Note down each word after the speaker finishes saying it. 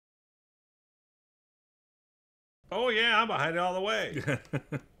Oh, yeah, I'm behind it all the way.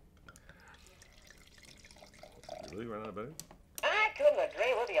 Really run out of butter? I couldn't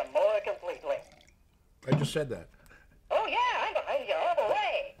agree with you more completely. I just said that. Oh, yeah, I'm behind you all the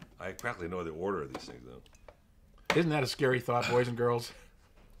way. I practically know the order of these things, though. Isn't that a scary thought, boys and girls?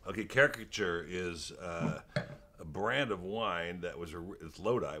 Okay, Caricature is a brand of wine that was it's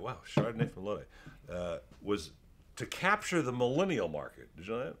Lodi. Wow, Chardonnay from Lodi was to capture the millennial market. Did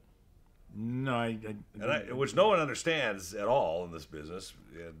you know that? No, Which no one understands at all in this business,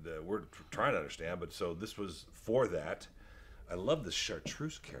 and we're trying to understand. But so this was for that. I love this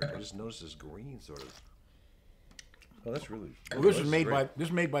chartreuse character. I just noticed this green sort of. Oh, that's really. Well, this is made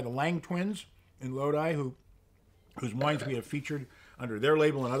by the Lang twins in Lodi, whose wines we have featured under their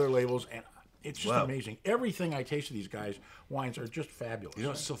label and other labels, and it's just amazing. Everything I taste of these guys' wines are just fabulous. You know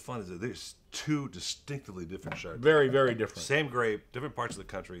what's so fun is that there's two distinctively different Chardonnays. Very, very different. Same grape, different parts of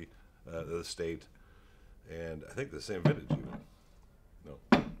the country, the state, and I think the same vintage even. No.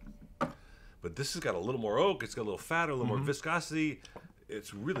 But this has got a little more oak. It's got a little fatter, a little more viscosity.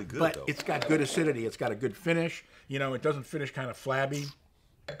 It's really good, but though. It's got good acidity. It's got a good finish. You know, it doesn't finish kind of flabby.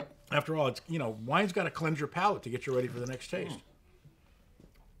 After all, it's wine's got to cleanse your palate to get you ready for the next taste.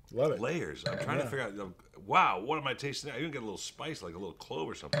 Love it. Layers. I'm trying to figure out. Wow, what am I tasting? I even get a little spice, like a little clove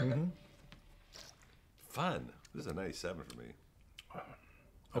or something. Fun. This is a 97 for me.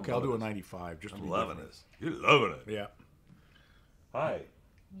 Okay, I'll do a 95. I'm loving this. You're loving it. Yeah. Hi.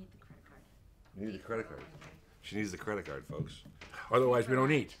 Need the credit card. You need the credit card. She needs the credit card, folks. Otherwise, we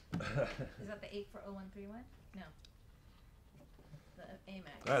don't eat. Is that the 84031? No. The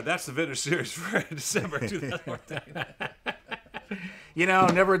AMAC. That's the Vintners Series for December 2014.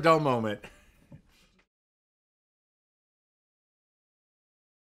 Never a dull moment.